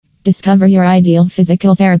Discover your ideal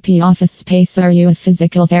physical therapy office space. Are you a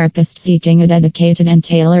physical therapist seeking a dedicated and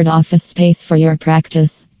tailored office space for your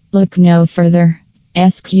practice? Look no further.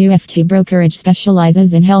 SQFT Brokerage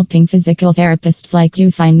specializes in helping physical therapists like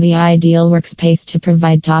you find the ideal workspace to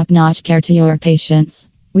provide top-notch care to your patients.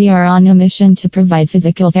 We are on a mission to provide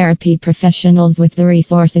physical therapy professionals with the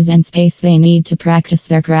resources and space they need to practice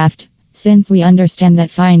their craft. Since we understand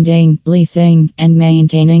that finding, leasing, and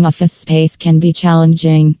maintaining office space can be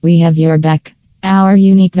challenging, we have your back. Our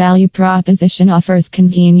unique value proposition offers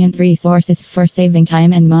convenient resources for saving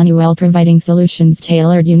time and money while providing solutions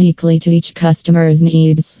tailored uniquely to each customer's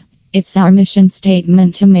needs. It's our mission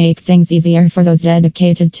statement to make things easier for those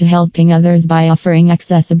dedicated to helping others by offering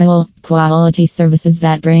accessible, quality services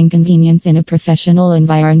that bring convenience in a professional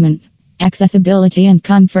environment. Accessibility and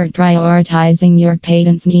comfort, prioritizing your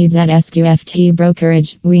patient's needs at SQFT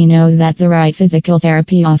Brokerage. We know that the right physical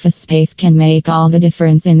therapy office space can make all the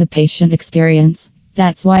difference in the patient experience.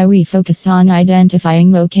 That's why we focus on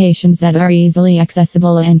identifying locations that are easily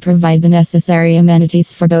accessible and provide the necessary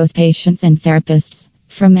amenities for both patients and therapists.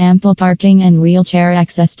 From ample parking and wheelchair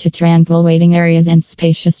access to tranquil waiting areas and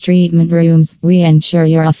spacious treatment rooms, we ensure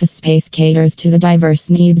your office space caters to the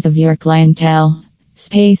diverse needs of your clientele.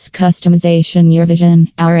 Space customization, your vision,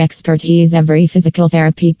 our expertise. Every physical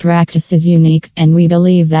therapy practice is unique, and we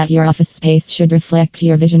believe that your office space should reflect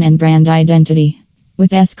your vision and brand identity.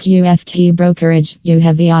 With SQFT Brokerage, you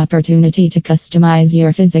have the opportunity to customize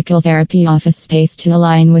your physical therapy office space to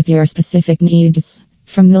align with your specific needs.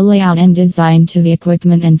 From the layout and design to the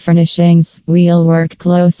equipment and furnishings, we'll work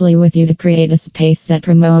closely with you to create a space that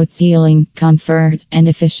promotes healing, comfort, and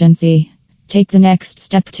efficiency. Take the next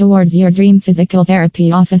step towards your dream physical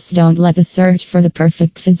therapy office. Don't let the search for the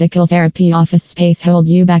perfect physical therapy office space hold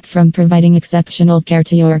you back from providing exceptional care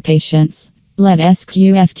to your patients. Let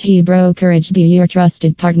SQFT Brokerage be your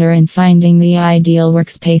trusted partner in finding the ideal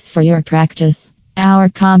workspace for your practice. Our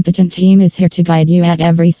competent team is here to guide you at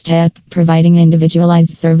every step, providing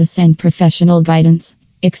individualized service and professional guidance.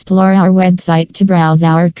 Explore our website to browse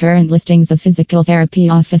our current listings of physical therapy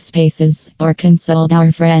office spaces, or consult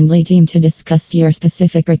our friendly team to discuss your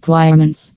specific requirements.